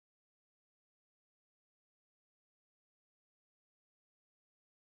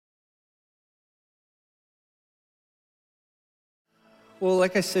Well,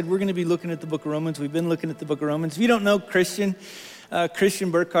 like I said, we're going to be looking at the book of Romans. We've been looking at the book of Romans. If you don't know Christian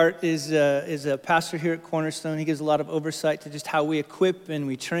Burkhart is a pastor here at Cornerstone. He gives a lot of oversight to just how we equip and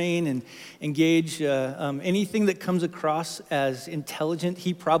we train and engage anything that comes across as intelligent.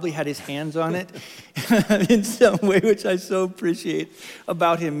 He probably had his hands on it in some way, which I so appreciate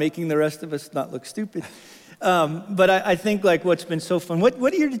about him, making the rest of us not look stupid. But I think like what's been so fun.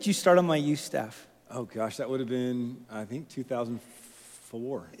 What year did you start on my youth staff? Oh gosh, that would have been, I think,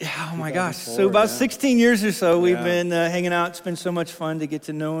 2004. Yeah, oh my gosh. So about 16 years or so, we've been hanging out. It's been so much fun to get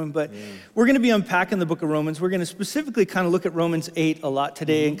to know him. But we're going to be unpacking the book of Romans. We're going to specifically kind of look at Romans 8 a lot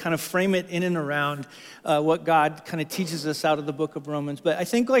today and kind of frame it in and around what God kind of teaches us out of the book of Romans. But I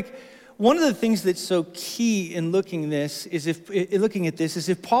think like one of the things that's so key in looking at this is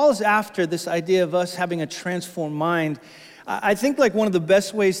if Paul is after this idea of us having a transformed mind, I think like one of the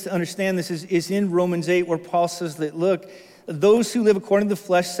best ways to understand this is in Romans 8 where Paul says that, look, those who live according to the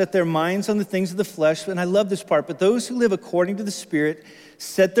flesh set their minds on the things of the flesh, and I love this part, but those who live according to the Spirit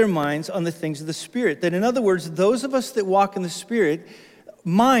set their minds on the things of the Spirit. That in other words, those of us that walk in the Spirit,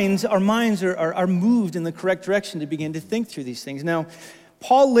 our minds are moved in the correct direction to begin to think through these things. Now,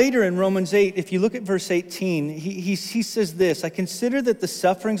 Paul later in Romans 8, if you look at verse 18, he says this, I consider that the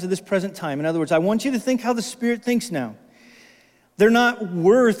sufferings of this present time, in other words, I want you to think how the Spirit thinks now. They're not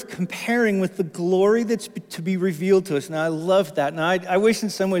worth comparing with the glory that's to be revealed to us. Now, I love that. Now, I wish in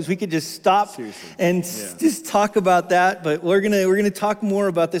some ways we could just stop and just talk about that. But we're gonna talk more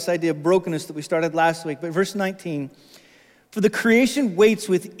about this idea of brokenness that we started last week. But verse 19, for the creation waits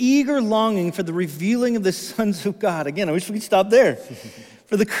with eager longing for the revealing of the sons of God. Again, I wish we could stop there.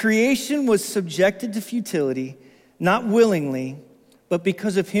 For the creation was subjected to futility, not willingly, but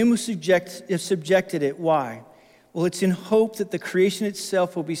because of him who subjected it. Why? Well, it's in hope that the creation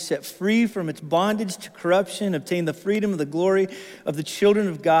itself will be set free from its bondage to corruption, obtain the freedom of the glory of the children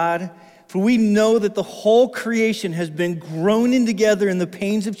of God. For we know that the whole creation has been groaning together in the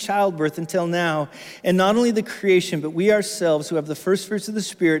pains of childbirth until now. And not only the creation, but we ourselves who have the first fruits of the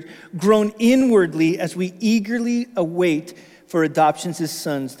Spirit groan inwardly as we eagerly await for adoptions as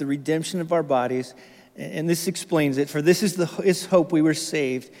sons, the redemption of our bodies. And this explains it. For this is hope we were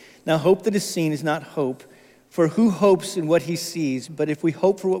saved. Now hope that is seen is not hope. For who hopes in what he sees? But if we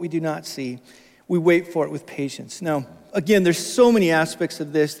hope for what we do not see, we wait for it with patience. Now, again, there's so many aspects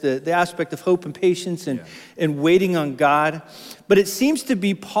of this, the aspect of hope and patience and waiting on God. But it seems to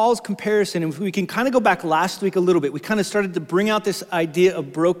be Paul's comparison, and we can kind of go back last week a little bit. We kind of started to bring out this idea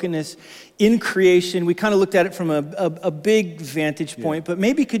of brokenness in creation. We kind of looked at it from a big vantage point. But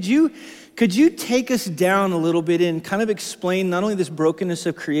maybe could you take us down a little bit and kind of explain not only this brokenness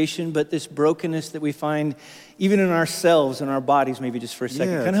of creation, but this brokenness that we find even in ourselves and our bodies, maybe just for a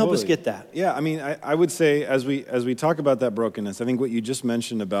second. Kind of help us get that. Yeah, I mean, I would say as we talk about that brokenness, I think what you just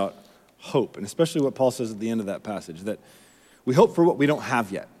mentioned about hope, and especially what Paul says at the end of that passage, that we hope for what we don't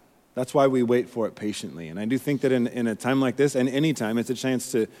have yet. That's why we wait for it patiently. And I do think that in a time like this, and any time, it's a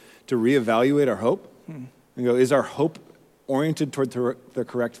chance to reevaluate our hope and go, is our hope oriented toward the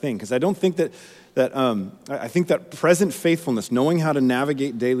correct thing? Because I don't think I think that present faithfulness, knowing how to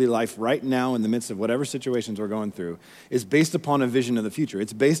navigate daily life right now in the midst of whatever situations we're going through, is based upon a vision of the future.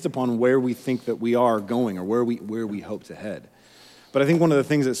 It's based upon where we think that we are going or where we hope to head. But I think one of the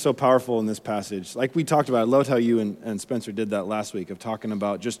things that's so powerful in this passage, like we talked about, I loved how you and Spencer did that last week of talking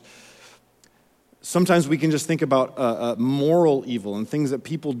about just sometimes we can just think about moral evil and things that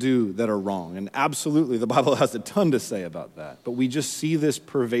people do that are wrong. And absolutely, the Bible has a ton to say about that. But we just see this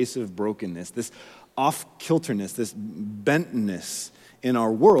pervasive brokenness, this off-kilterness, this bentness in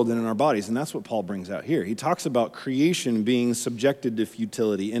our world and in our bodies. And that's what Paul brings out here. He talks about creation being subjected to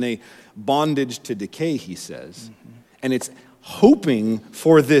futility, in a bondage to decay, he says. And it's hoping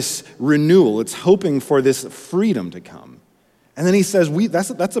for this renewal. It's hoping for this freedom to come. And then he says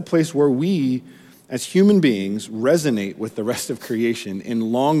that's a place where we, as human beings, resonate with the rest of creation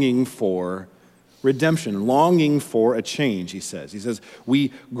in longing for redemption, longing for a change, he says. He says,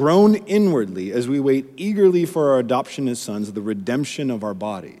 we groan inwardly as we wait eagerly for our adoption as sons, the redemption of our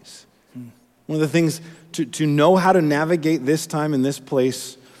bodies. One of the things to know how to navigate this time and this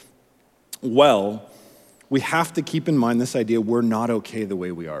place well, we have to keep in mind this idea we're not okay the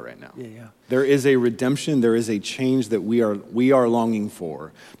way we are right now. There is a redemption, there is a change that we are longing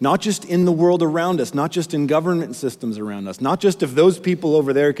for. Not just in the world around us, not just in government systems around us, not just if those people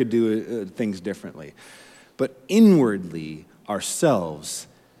over there could do things differently, but inwardly ourselves,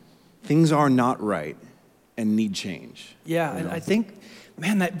 things are not right and need change. Yeah, and I think,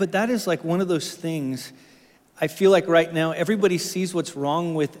 man, that is like one of those things. I feel like right now everybody sees what's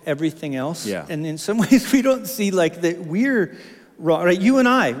wrong with everything else. And in some ways we don't see like that we're wrong, right? You and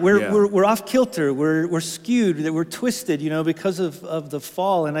I, Yeah. we're off kilter, we're skewed, that we're twisted, because of the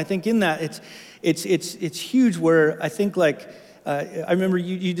fall. And I think in that it's huge. Where I think I remember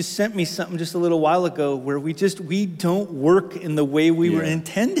you just sent me something just a little while ago where we don't work in the way we were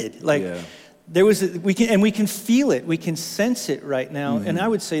intended. We can feel it, we can sense it right now. And I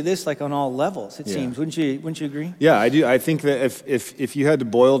would say this, on all levels, it seems. Wouldn't you agree? Yeah, I do. I think that if you had to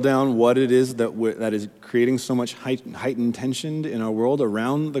boil down what it is that is creating so much heightened tension in our world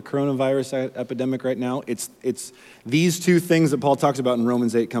around the coronavirus epidemic right now, it's these two things that Paul talks about in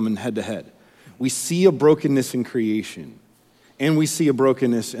Romans 8 coming head to head. We see a brokenness in creation, and we see a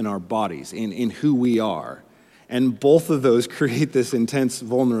brokenness in our bodies, in who we are. And both of those create this intense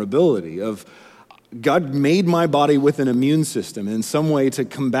vulnerability of, God made my body with an immune system in some way to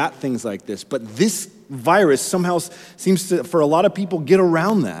combat things like this. But this virus somehow seems to, for a lot of people, get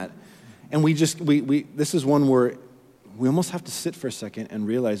around that. And this is one where we almost have to sit for a second and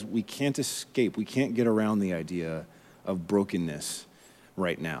realize we can't escape. We can't get around the idea of brokenness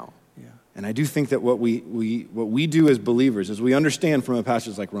right now. Yeah. And I do think that what we do as believers is we understand from a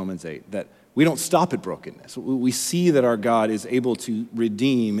passage like Romans 8 that we don't stop at brokenness. We see that our God is able to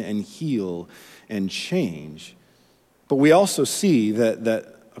redeem and heal and change. But we also see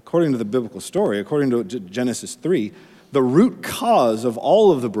that according to the biblical story, according to Genesis 3, the root cause of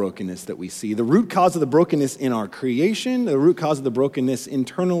all of the brokenness that we see, the root cause of the brokenness in our creation, the root cause of the brokenness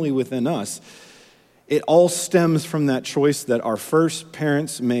internally within us, it all stems from that choice that our first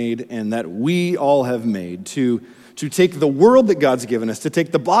parents made and that we all have made to take the world that God's given us, to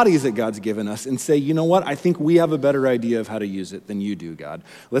take the bodies that God's given us and say, you know what, I think we have a better idea of how to use it than you do, God.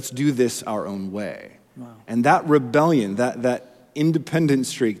 Let's do this our own way. Wow. And that rebellion, that independent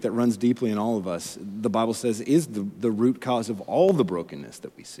streak that runs deeply in all of us, the Bible says is the root cause of all the brokenness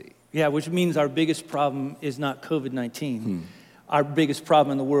that we see. Yeah, which means our biggest problem is not COVID-19. Our biggest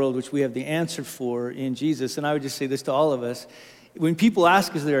problem in the world, which we have the answer for in Jesus. And I would just say this to all of us. When people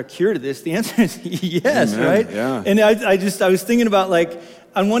ask, is there a cure to this? The answer is yes, Amen. right? Yeah. And I was thinking about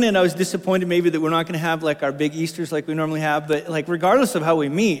on one end, I was disappointed maybe that we're not going to have our big Easters like we normally have, but regardless of how we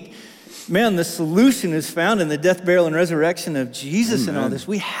meet, man, the solution is found in the death, burial, and resurrection of Jesus. Amen. And all this.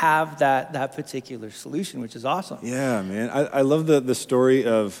 We have that particular solution, which is awesome. Yeah, man. I love the story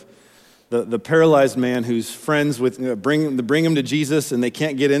of the paralyzed man whose friends bring him to Jesus and they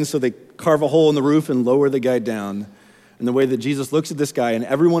can't get in, so they carve a hole in the roof and lower the guy down. And the way that Jesus looks at this guy, and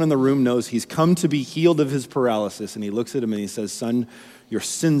everyone in the room knows he's come to be healed of his paralysis, and he looks at him and he says, son, your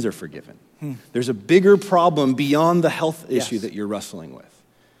sins are forgiven. There's a bigger problem beyond the health issue that you're wrestling with.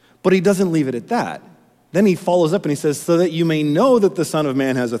 But he doesn't leave it at that. Then he follows up and he says, so that you may know that the Son of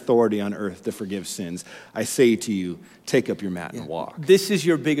Man has authority on earth to forgive sins, I say to you, take up your mat and walk. This is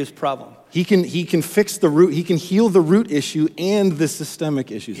your biggest problem. He can fix the root, he can heal the root issue and the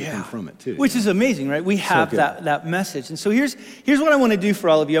systemic issues that come from it too. Which is amazing, right? We have that message. And so here's what I want to do for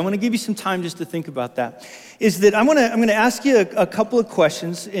all of you. I want to give you some time just to think about that. Is that I'm going to ask you a couple of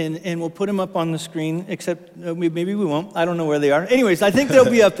questions and we'll put them up on the screen, except maybe we won't. I don't know where they are. Anyways, I think they'll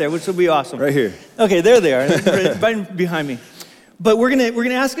be up there, which will be awesome. Right here. Okay, there they are, right behind me. But we're going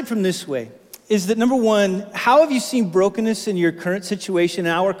to ask it from this way. Is that number one, how have you seen brokenness in your current situation,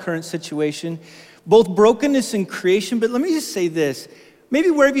 our current situation? Both brokenness in creation, but let me just say this.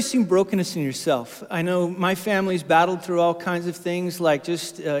 Maybe where have you seen brokenness in yourself? I know my family's battled through all kinds of things, like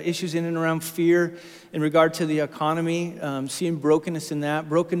just issues in and around fear in regard to the economy, seeing brokenness in that,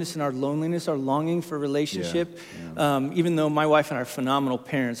 brokenness in our loneliness, our longing for relationship. Yeah. Even though my wife and I are phenomenal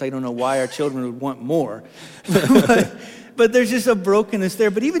parents, I don't know why our children would want more. But there's just a brokenness there.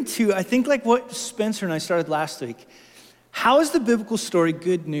 But even too, I think what Spencer and I started last week, how is the biblical story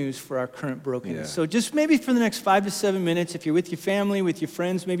good news for our current brokenness? Yeah. So just maybe for the next 5 to 7 minutes, if you're with your family, with your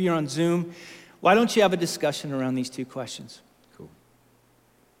friends, maybe you're on Zoom, why don't you have a discussion around these two questions? Cool.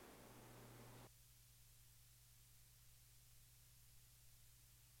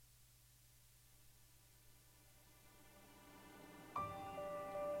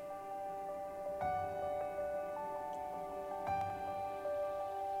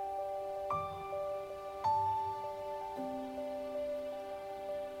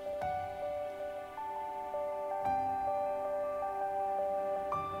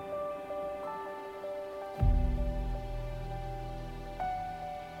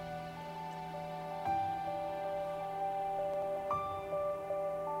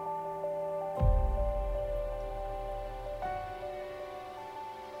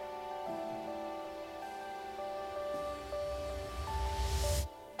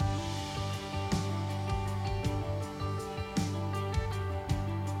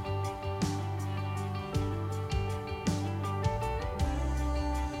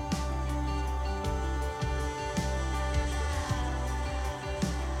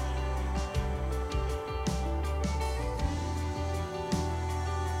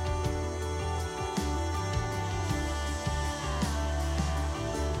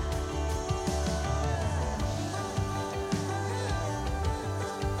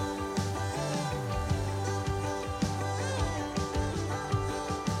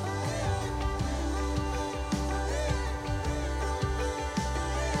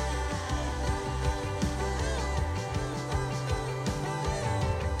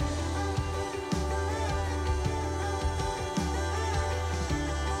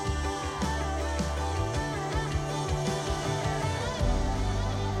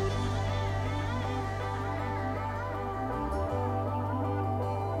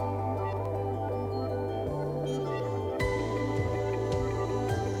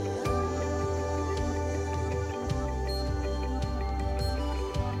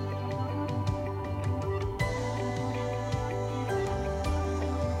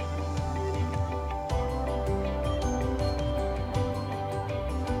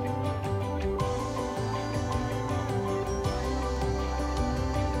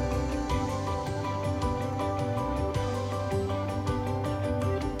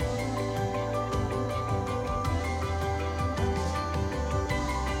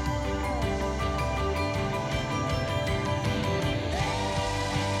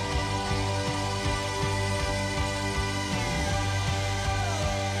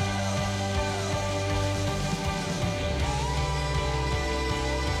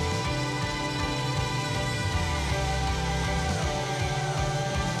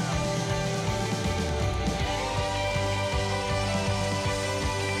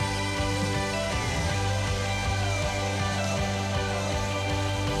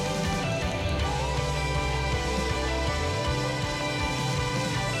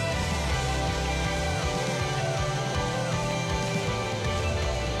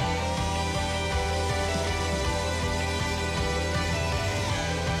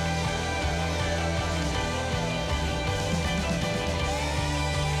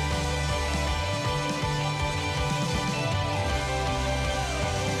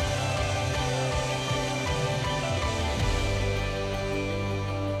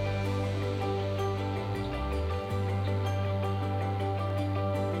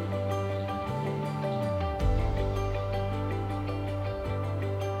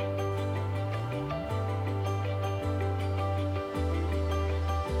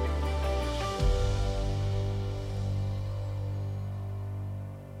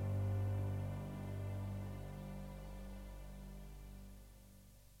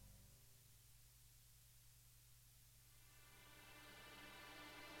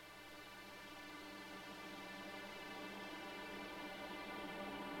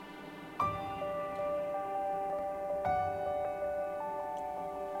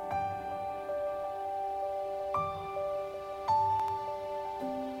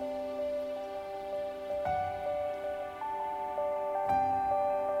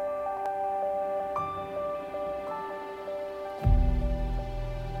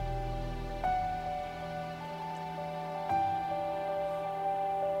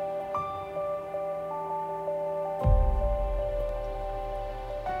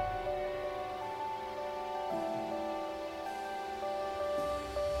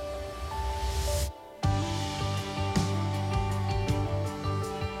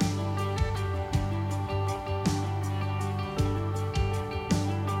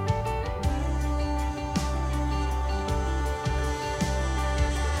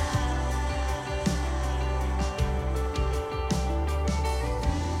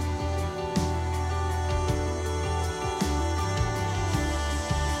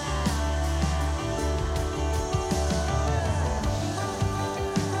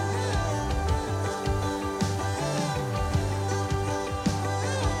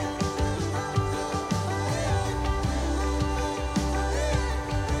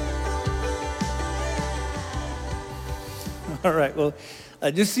 All right, well,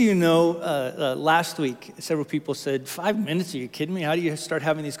 just so you know, last week, several people said, 5 minutes, are you kidding me? How do you start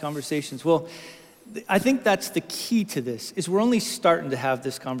having these conversations? Well, I think that's the key to this, is we're only starting to have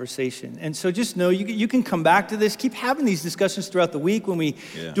this conversation. And so just know you can come back to this, keep having these discussions throughout the week when we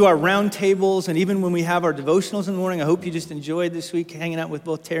do our round tables and even when we have our devotionals in the morning. I hope you just enjoyed this week hanging out with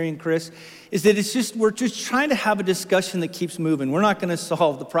both Terry and Chris. Is that we're just trying to have a discussion that keeps moving. We're not going to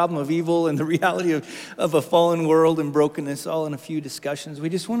solve the problem of evil and the reality of a fallen world and brokenness all in a few discussions. We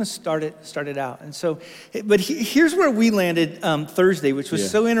just want to start it out. And so, but here's where we landed Thursday, which was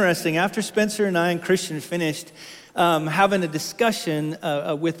so interesting. After Spencer and I and Christian finished having a discussion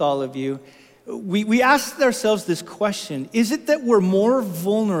with all of you, we asked ourselves this question: is it that we're more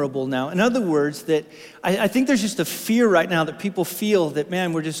vulnerable now? In other words, that I think there's just a fear right now that people feel that,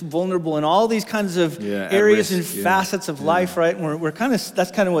 man, we're just vulnerable in all these kinds of areas and facets of life, right? And we're kind of,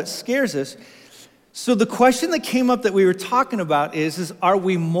 that's kind of what scares us. So the question that came up that we were talking about is are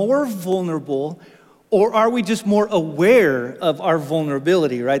we more vulnerable, or are we just more aware of our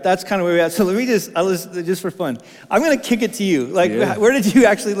vulnerability, right? That's kind of where we're at. So let me just for fun, I'm going to kick it to you. Like, where did you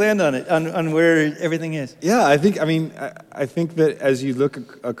actually land on it, on where everything is? Yeah, I think that as you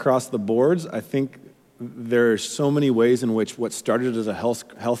look across the boards, I think there are so many ways in which what started as a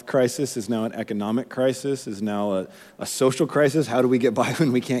health crisis is now an economic crisis, is now a social crisis. How do we get by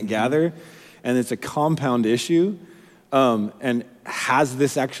when we can't gather? And it's a compound issue. And has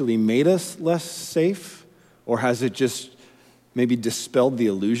this actually made us less safe, or has it just maybe dispelled the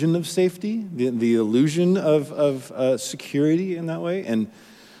illusion of safety, the illusion of security in that way? And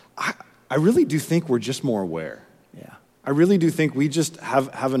I really do think we're just more aware. Yeah. I really do think we just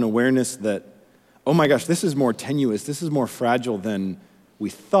have an awareness that, oh my gosh, this is more tenuous, this is more fragile than we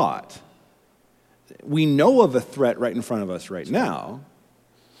thought. We know of a threat right in front of us right now,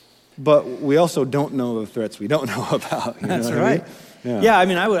 but we also don't know the threats we don't know about. That's right. I mean? Yeah, I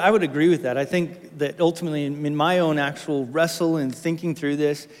mean, I would agree with that. I think that ultimately in my own actual wrestle and thinking through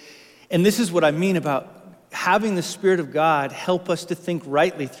this, and this is what I mean about having the Spirit of God help us to think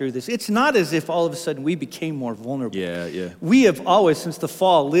rightly through this. It's not as if all of a sudden we became more vulnerable. Yeah. We have always, since the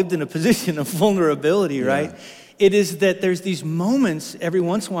fall, lived in a position of vulnerability, right? It is that there's these moments every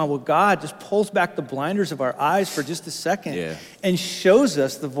once in a while where God just pulls back the blinders of our eyes for just a second and shows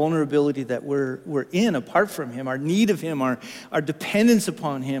us the vulnerability that we're in apart from Him, our need of Him, our dependence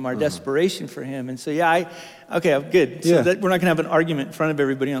upon Him, our desperation for Him. And so, okay, good. So that we're not going to have an argument in front of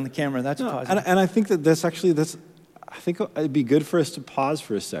everybody on the camera. That's positive. And I think that I think it'd be good for us to pause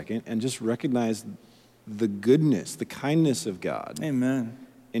for a second and just recognize the goodness, the kindness of God. Amen.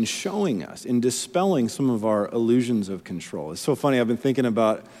 In showing us, in dispelling some of our illusions of control. It's so funny, I've been thinking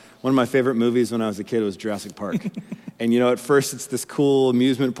about one of my favorite movies when I was a kid was Jurassic Park. And at first it's this cool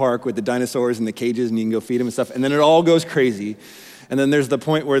amusement park with the dinosaurs and the cages and you can go feed them and stuff, and then it all goes crazy. And then there's the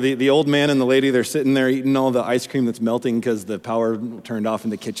point where the old man and the lady, they're sitting there eating all the ice cream that's melting because the power turned off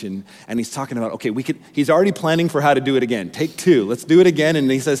in the kitchen. And he's talking about, okay, he's already planning for how to do it again. Take two, let's do it again.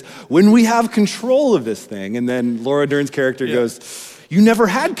 And he says, when we have control of this thing. And then Laura Dern's character goes, you never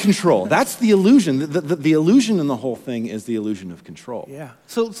had control. That's the illusion. The illusion in the whole thing is the illusion of control. Yeah.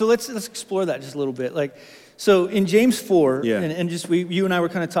 So let's explore that just a little bit. So in James 4, and just you and I were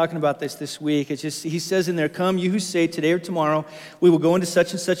kind of talking about this week. It's just, he says in there, come you who say today or tomorrow we will go into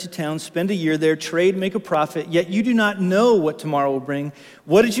such and such a town, spend a year there, trade, make a profit, yet you do not know what tomorrow will bring.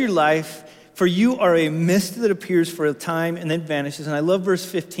 What is your life? For you are a mist that appears for a time and then vanishes. And I love verse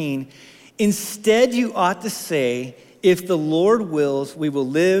 15. Instead you ought to say, if the Lord wills, we will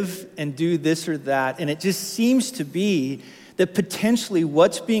live and do this or that. And it just seems to be that potentially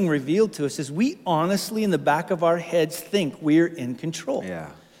what's being revealed to us is we honestly, in the back of our heads, think we're in control. Yeah.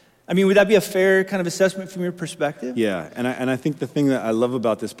 I mean, would that be a fair kind of assessment from your perspective? Yeah, and I think the thing that I love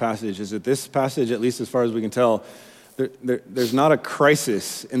about this passage is that this passage, at least as far as we can tell, there's not a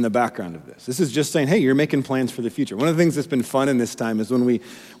crisis in the background of this. This is just saying, hey, you're making plans for the future. One of the things that's been fun in this time is when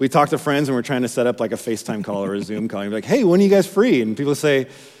we talk to friends and we're trying to set up like a FaceTime call or a Zoom call. You're like, hey, when are you guys free? And people say,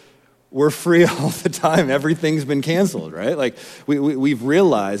 we're free all the time. Everything's been canceled, right? Like we've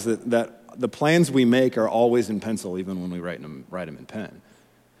realized that the plans we make are always in pencil, even when we write them in pen.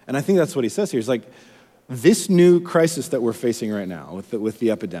 And I think that's what he says here. He's like, this new crisis that we're facing right now with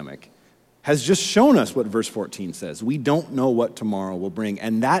the epidemic has just shown us what verse 14 says. We don't know what tomorrow will bring,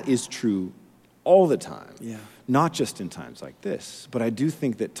 and that is true all the time, not just in times like this. But I do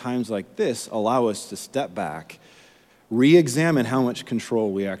think that times like this allow us to step back, re-examine how much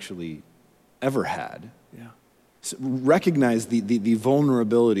control we actually ever had, so recognize the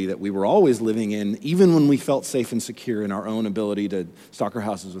vulnerability that we were always living in, even when we felt safe and secure in our own ability to stock our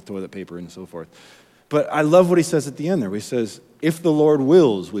houses with toilet paper and so forth. But I love what he says at the end there. He says, if the Lord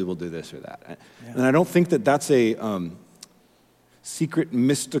wills, we will do this or that. Yeah. And I don't think that that's a secret,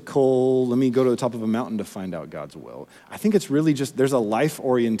 mystical, let me go to the top of a mountain to find out God's will. I think it's really just, there's a life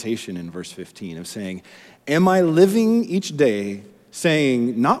orientation in verse 15 of saying, am I living each day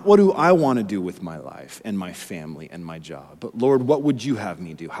saying, not what do I want to do with my life and my family and my job, but Lord, what would you have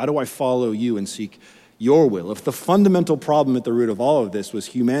me do? How do I follow you and seek your will? If the fundamental problem at the root of all of this was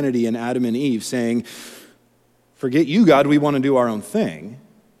humanity and Adam and Eve saying, forget you, God, we want to do our own thing,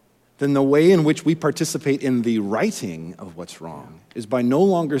 then the way in which we participate in the righting of what's wrong is by no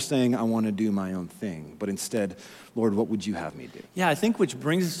longer saying, I want to do my own thing, but instead, Lord, what would you have me do? Yeah, I think which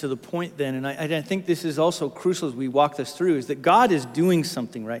brings us to the point then, and I think this is also crucial as we walk this through, is that God is doing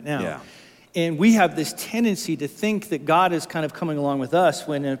something right now. Yeah. And we have this tendency to think that God is kind of coming along with us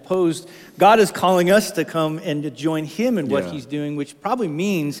when opposed, God is calling us to come and to join him in what he's doing, which probably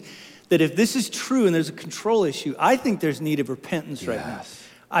means that if this is true and there's a control issue, I think there's need of repentance right now.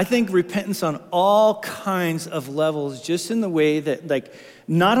 I think repentance on all kinds of levels, just in the way that, like,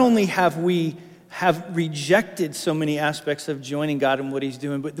 not only have we rejected so many aspects of joining God in what he's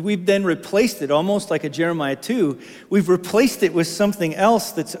doing, but we've then replaced it, almost like a Jeremiah 2. We've replaced it with something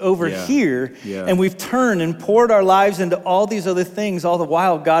else that's over here, and we've turned and poured our lives into all these other things, all the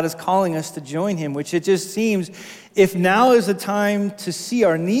while God is calling us to join him, which it just seems, if now is a time to see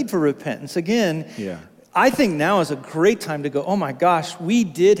our need for repentance, again, I think now is a great time to go, oh my gosh, we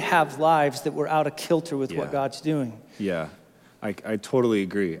did have lives that were out of kilter with what God's doing. Yeah, I totally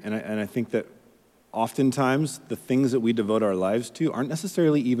agree. And I think that oftentimes the things that we devote our lives to aren't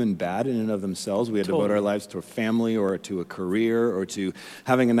necessarily even bad in and of themselves. We devote our lives to a family or to a career or to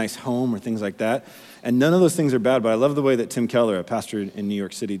having a nice home or things like that. And none of those things are bad, but I love the way that Tim Keller, a pastor in New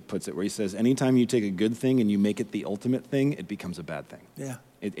York City, puts it, where he says, anytime you take a good thing and you make it the ultimate thing, it becomes a bad thing. Yeah.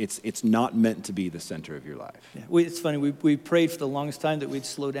 It's not meant to be the center of your life. Yeah. It's funny, we prayed for the longest time that we'd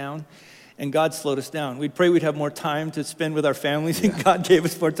slow down, and God slowed us down. We'd pray we'd have more time to spend with our families, and God gave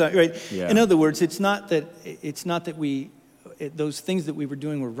us more time, right? Yeah. In other words, it's not that those things that we were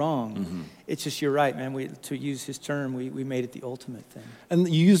doing were wrong. Mm-hmm. It's just, you're right, man. To use his term, we made it the ultimate thing. And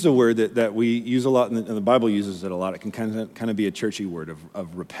you used a word that we use a lot, and the Bible uses it a lot. It can kind of be a churchy word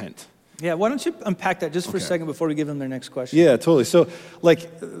of repent. Yeah, why don't you unpack that just for a second before we give them their next question? Yeah, totally. So, like,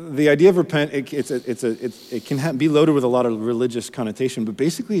 the idea of repent, it can be loaded with a lot of religious connotation, but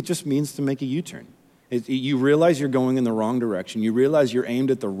basically it just means to make a U-turn. You realize you're going in the wrong direction. You realize you're aimed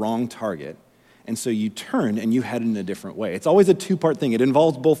at the wrong target, and so you turn and you head in a different way. It's always a two-part thing. It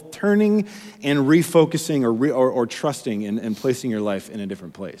involves both turning and refocusing or trusting and placing your life in a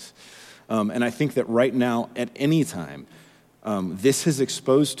different place. And I think that right now, at any time, this has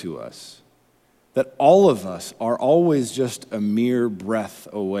exposed to us that all of us are always just a mere breath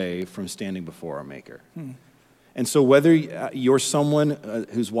away from standing before our Maker. And so whether you're someone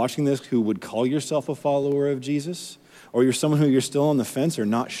who's watching this who would call yourself a follower of Jesus, or you're someone who you're still on the fence or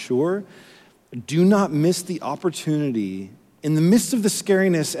not sure, do not miss the opportunity in the midst of the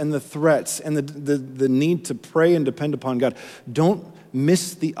scariness and the threats and the need to pray and depend upon God. Don't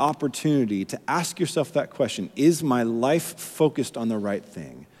miss the opportunity to ask yourself that question: is my life focused on the right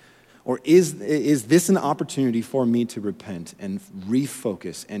thing? Or is this an opportunity for me to repent and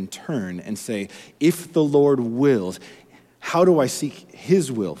refocus and turn and say, if the Lord wills, how do I seek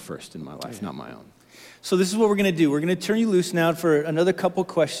his will first in my life, not my own? So this is what we're going to do. We're going to turn you loose now for another couple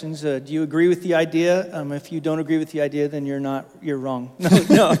questions. Do you agree with the idea? If you don't agree with the idea, then you're wrong.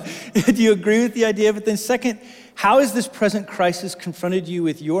 No. Do you agree with the idea? But then second, how has this present crisis confronted you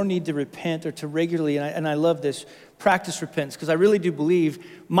with your need to repent or to regularly, and I love this, practice repentance? Because I really do believe,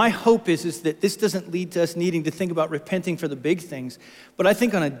 my hope is that this doesn't lead to us needing to think about repenting for the big things, but I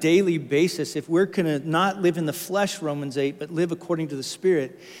think on a daily basis, if we're going to not live in the flesh, Romans 8, but live according to the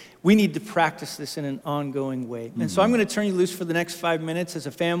Spirit, we need to practice this in an ongoing way. Mm-hmm. And so I'm going to turn you loose for the next 5 minutes as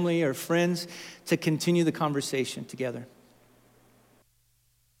a family or friends to continue the conversation together.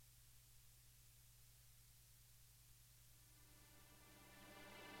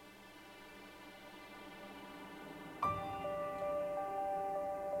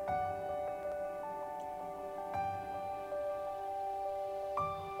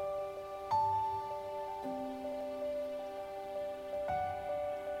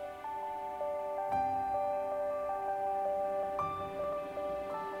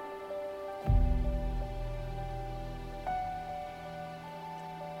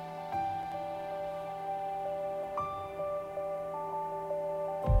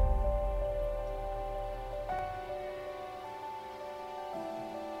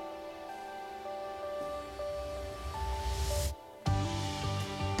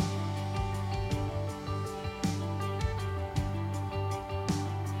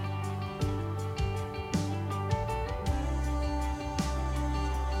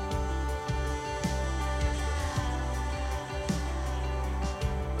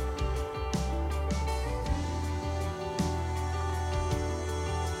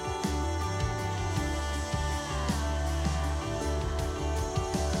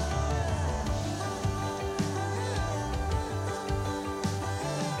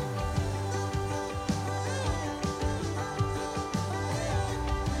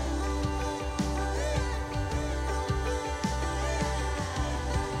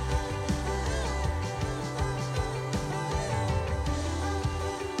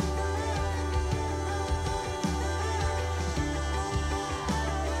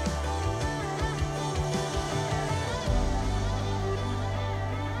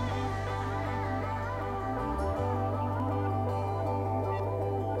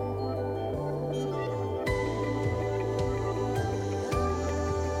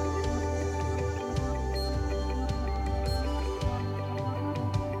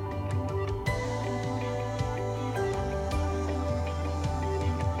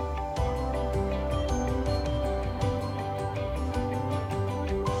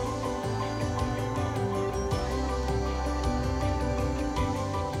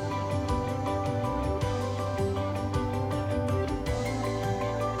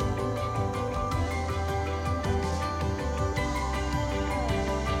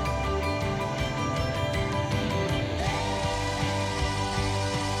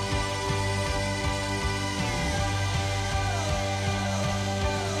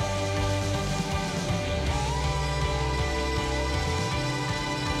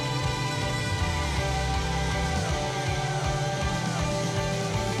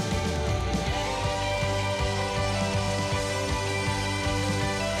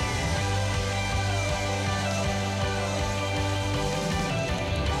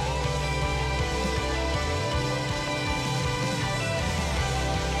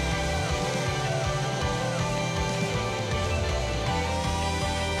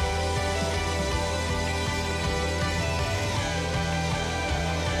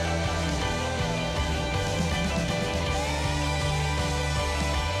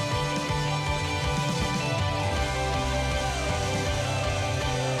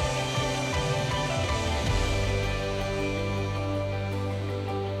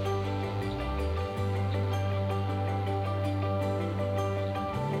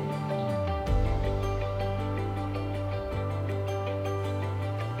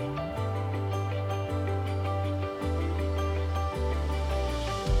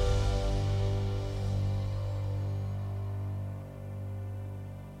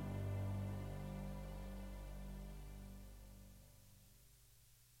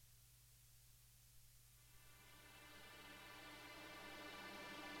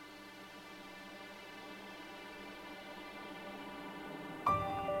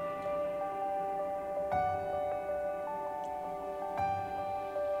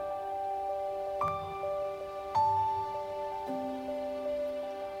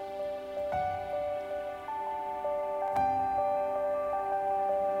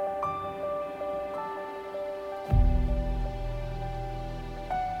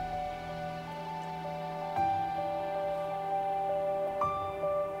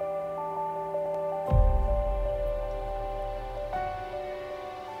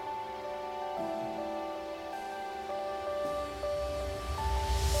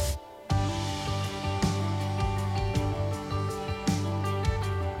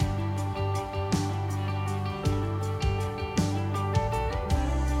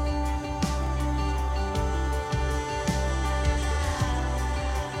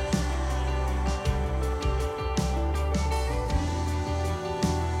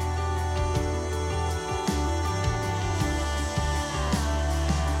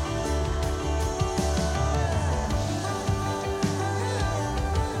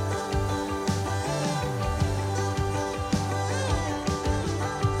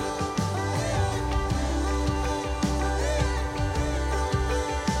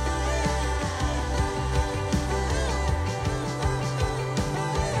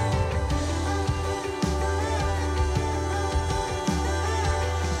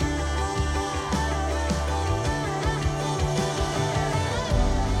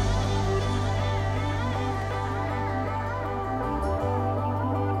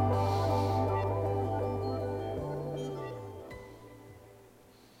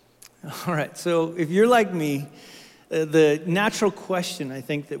 All right, so if you're like me, the natural question I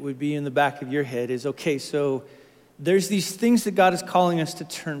think that would be in the back of your head is, okay, so there's these things that God is calling us to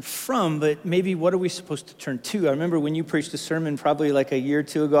turn from, but maybe what are we supposed to turn to? I remember when you preached a sermon probably like a year or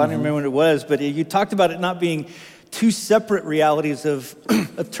two ago, I don't remember when it was, but you talked about it not being two separate realities of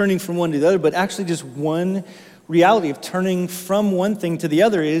turning from one to the other, but actually just one reality of turning from one thing to the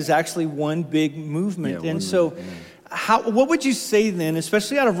other is actually one big movement. And so what would you say then,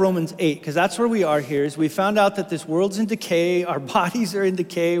 especially out of Romans 8, because that's where we are here, is we found out that this world's in decay, our bodies are in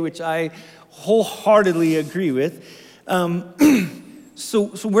decay, which I wholeheartedly agree with. So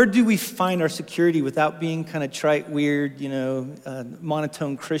where do we find our security without being kind of trite, weird,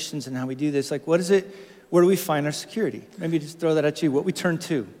 monotone Christians and how we do this? Like, what is it? Where do we find our security? Maybe just throw that at you. What we turn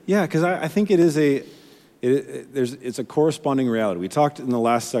to? Yeah, because I think it is it's a corresponding reality. We talked in the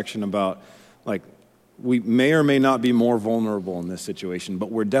last section about like we may or may not be more vulnerable in this situation, but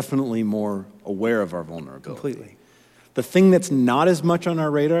we're definitely more aware of our vulnerability. Completely. The thing that's not as much on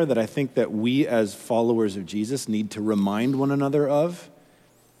our radar that I think that we as followers of Jesus need to remind one another of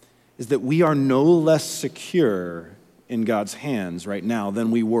is that we are no less secure in God's hands right now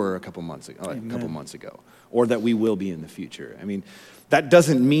than we were a couple months ago, or that we will be in the future. I mean, that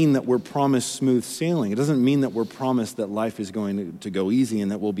doesn't mean that we're promised smooth sailing. It doesn't mean that we're promised that life is going to go easy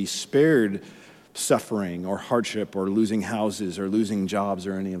and that we'll be spared suffering or hardship or losing houses or losing jobs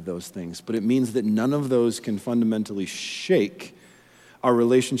or any of those things. But it means that none of those can fundamentally shake our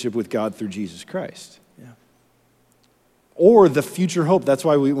relationship with God through Jesus Christ. Yeah. Or the future hope. That's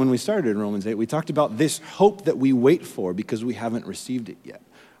why when we started in Romans 8, we talked about this hope that we wait for because we haven't received it yet.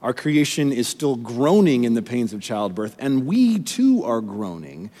 Our creation is still groaning in the pains of childbirth, and we too are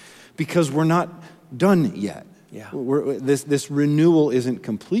groaning because we're not done yet. Yeah. This renewal isn't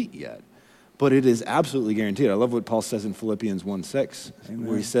complete yet. But it is absolutely guaranteed. I love what Paul says in Philippians 1:6,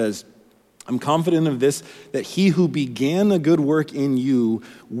 where he says, I'm confident of this, that he who began a good work in you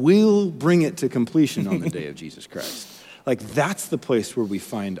will bring it to completion on the day of Jesus Christ. Like that's the place where we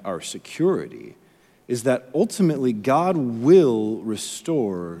find our security, is that ultimately God will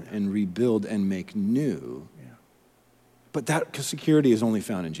restore and rebuild and make new. Yeah. But that security is only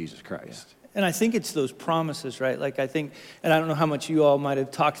found in Jesus Christ. Yeah. And I think it's those promises, right? Like I think, and I don't know how much you all might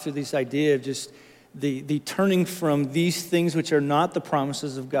have talked through this idea of just the turning from these things which are not the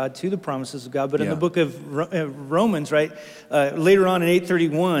promises of God to the promises of God. But in the book of Romans, right, later on in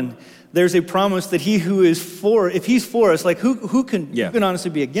 8:31, there's a promise that he who is if he's for us, like who can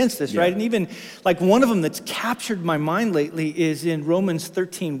honestly be against this, right? And even like one of them that's captured my mind lately is in Romans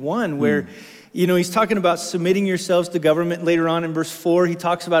 13:1, where he's talking about submitting yourselves to government. Later on in verse 4, he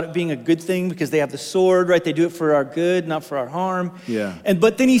talks about it being a good thing because they have the sword, right? They do it for our good, not for our harm. Yeah.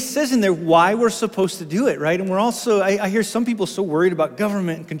 But then he says in there why we're supposed to do it, right? And we're also, I hear some people so worried about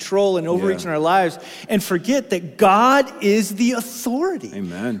government and control and overreach in our lives and forget that God is the authority.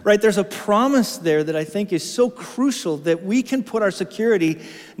 Amen. Right? There's a promise there that I think is so crucial that we can put our security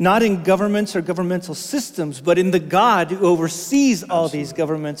not in governments or governmental systems, but in the God who oversees all these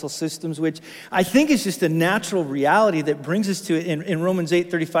governmental systems, which I think is just a natural reality that brings us to it in Romans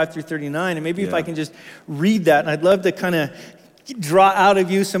 8:35 through 39. And maybe if I can just read that, and I'd love to kind of draw out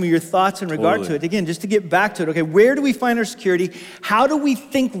of you some of your thoughts in regard to it. Again, just to get back to it. Okay, where do we find our security? How do we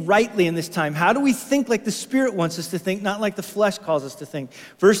think rightly in this time? How do we think like the Spirit wants us to think, not like the flesh calls us to think?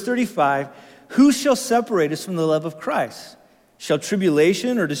 Verse 35, who shall separate us from the love of Christ? Shall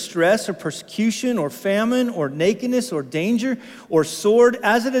tribulation or distress or persecution or famine or nakedness or danger or sword,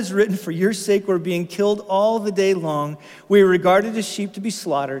 as it is written, for your sake we're being killed all the day long. We are regarded as sheep to be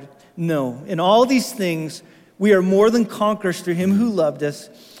slaughtered. No, in all these things we are more than conquerors through him who loved us.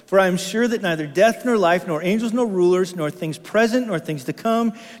 For I am sure that neither death nor life, nor angels nor rulers, nor things present, nor things to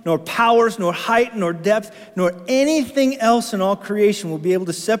come, nor powers, nor height, nor depth, nor anything else in all creation will be able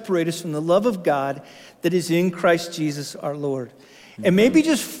to separate us from the love of God that is in Christ Jesus our Lord. And maybe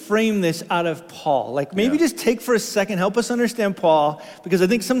just frame this out of Paul. Like maybe just take for a second, help us understand Paul, because I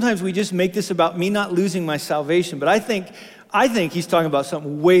think sometimes we just make this about me not losing my salvation. But I think he's talking about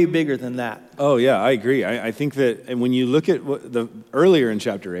something way bigger than that. Oh yeah, I agree. I think that, and when you look at earlier in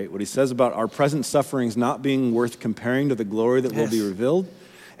chapter 8, what he says about our present sufferings not being worth comparing to the glory that will be revealed,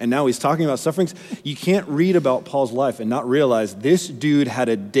 and now he's talking about sufferings. You can't read about Paul's life and not realize this dude had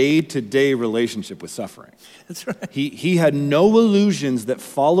a day-to-day relationship with suffering. That's right. He had no illusions that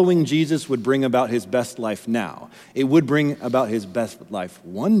following Jesus would bring about his best life now. It would bring about his best life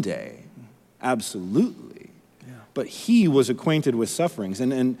one day, absolutely. Yeah. But he was acquainted with sufferings.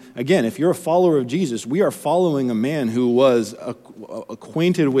 And again, if you're a follower of Jesus, we are following a man who was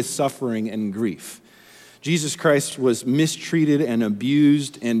acquainted with suffering and grief. Jesus Christ was mistreated and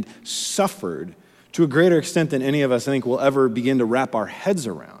abused and suffered to a greater extent than any of us, I think, will ever begin to wrap our heads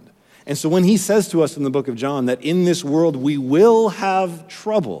around. And so when he says to us in the book of John that in this world we will have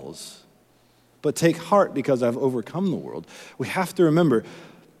troubles, but take heart because I've overcome the world, we have to remember,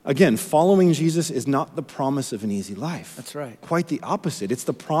 again, following Jesus is not the promise of an easy life. That's right. Quite the opposite. It's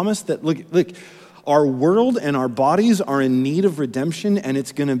the promise that, look, our world and our bodies are in need of redemption, and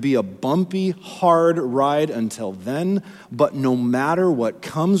it's going to be a bumpy, hard ride until then. But no matter what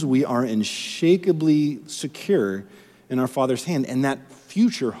comes, we are unshakably secure in our Father's hand, and that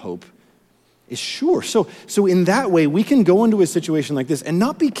future hope is sure. So in that way, we can go into a situation like this and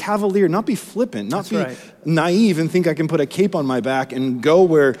not be cavalier, not be flippant, not be naive and think I can put a cape on my back and go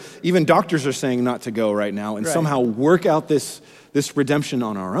where even doctors are saying not to go right now and somehow work out this redemption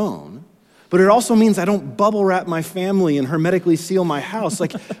on our own. But it also means I don't bubble wrap my family and hermetically seal my house.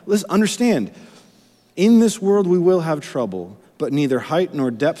 Like, let's understand, in this world we will have trouble, but neither height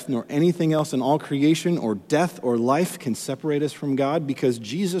nor depth nor anything else in all creation or death or life can separate us from God, because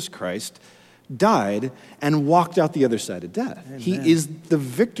Jesus Christ died and walked out the other side of death. Amen. He is the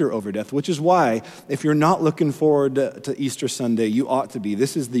victor over death, which is why if you're not looking forward to Easter Sunday, you ought to be.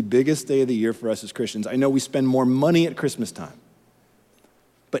 This is the biggest day of the year for us as Christians. I know we spend more money at Christmas time,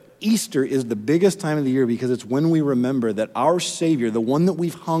 but Easter is the biggest time of the year because it's when we remember that our Savior, the one that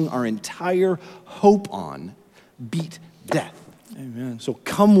we've hung our entire hope on, beat death. Amen. So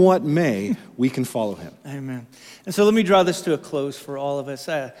come what may, we can follow him. Amen. And so let me draw this to a close for all of us.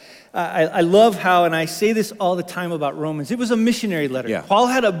 I love how, and I say this all the time about Romans, it was a missionary letter. Yeah. Paul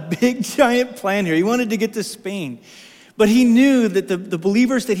had a big, giant plan here. He wanted to get to Spain. But he knew that the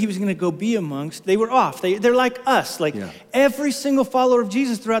believers that he was going to go be amongst, they were off. They're like us. Every single follower of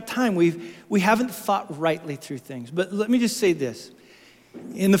Jesus throughout time, we haven't thought rightly through things. But let me just say this.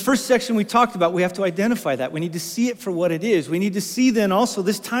 In the first section we talked about, we have to identify that. We need to see it for what it is. We need to see then also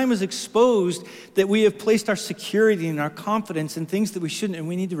this time is exposed that we have placed our security and our confidence in things that we shouldn't, and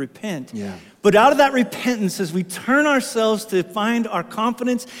we need to repent. Yeah. But out of that repentance, as we turn ourselves to find our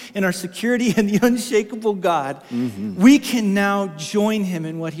confidence and our security in the unshakable God, we can now join him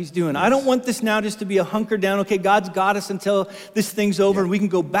in what he's doing. I don't want this now just to be a hunker down, okay, God's got us until this thing's over and we can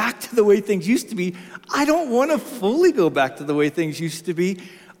go back to the way things used to be. I don't want to fully go back to the way things used to be.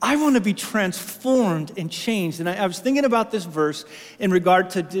 I want to be transformed and changed. And I was thinking about this verse in regard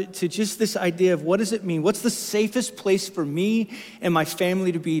to just this idea of what does it mean? What's the safest place for me and my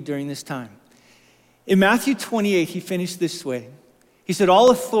family to be during this time? In Matthew 28, he finished this way. He said,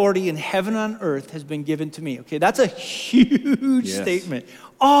 all authority in heaven and on earth has been given to me. Okay, that's a huge statement.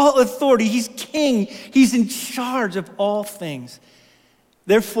 All authority, he's king. He's in charge of all things.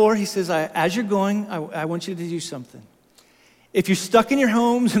 Therefore, he says, as you're going, I want you to do something. If you're stuck in your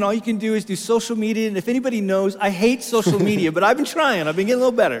homes and all you can do is do social media, and if anybody knows, I hate social media, but I've been trying. I've been getting a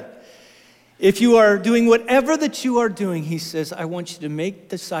little better. If you are doing whatever that you are doing, he says, I want you to make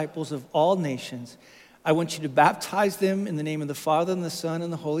disciples of all nations. I want you to baptize them in the name of the Father and the Son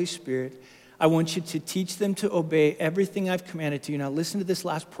and the Holy Spirit. I want you to teach them to obey everything I've commanded to you. Now listen to this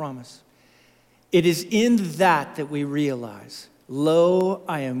last promise. It is in that we realize, lo,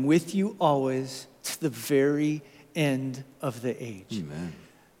 I am with you always to the very end of the age. Amen.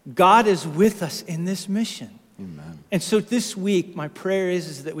 God is with us in this mission. Amen. And so this week, my prayer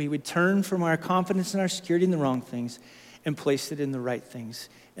is that we would turn from our confidence and our security in the wrong things and place it in the right things,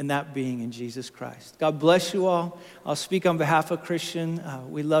 and that being in Jesus Christ. God bless you all. I'll speak on behalf of Christian.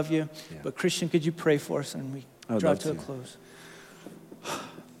 We love you. Yeah. But Christian, could you pray for us and we draw to a close?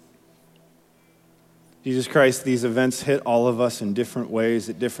 Jesus Christ, these events hit all of us in different ways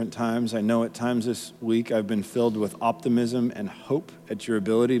at different times. I know at times this week I've been filled with optimism and hope at your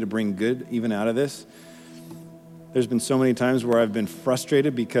ability to bring good even out of this. There's been so many times where I've been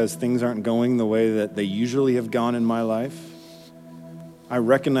frustrated because things aren't going the way that they usually have gone in my life. I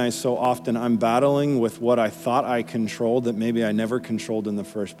recognize so often I'm battling with what I thought I controlled that maybe I never controlled in the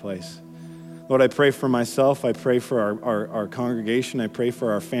first place. Lord, I pray for myself. I pray for our congregation. I pray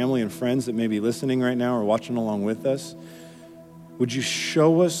for our family and friends that may be listening right now or watching along with us. Would you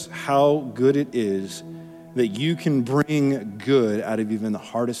show us how good it is that you can bring good out of even the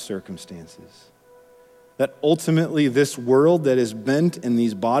hardest circumstances? That ultimately this world that is bent and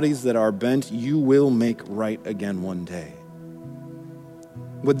these bodies that are bent, you will make right again one day.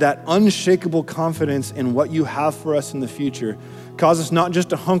 Would that unshakable confidence in what you have for us in the future cause us not just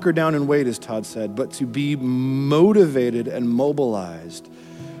to hunker down and wait, as Todd said, but to be motivated and mobilized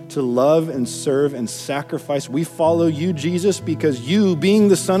to love and serve and sacrifice. We follow you, Jesus, because you, being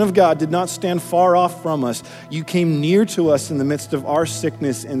the Son of God, did not stand far off from us. You came near to us in the midst of our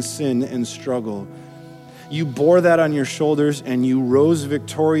sickness and sin and struggle. you bore that on your shoulders and you rose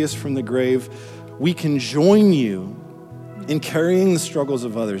victorious from the grave. We can join you in carrying the struggles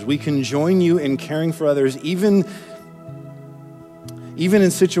of others. We can join you in caring for others, even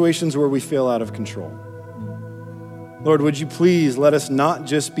in situations where we feel out of control. Lord, would you please let us not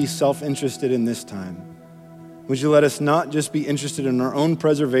just be self-interested in this time? Would you let us not just be interested in our own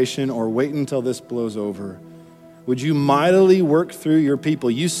preservation or wait until this blows over? Would you mightily work through your people?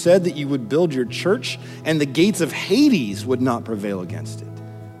 You said that you would build your church and the gates of Hades would not prevail against it.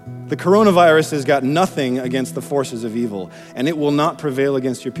 The coronavirus has got nothing against the forces of evil, and it will not prevail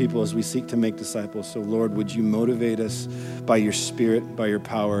against your people as we seek to make disciples. So Lord, would you motivate us by your Spirit, by your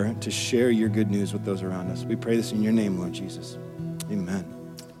power, to share your good news with those around us? We pray this in your name, Lord Jesus. Amen.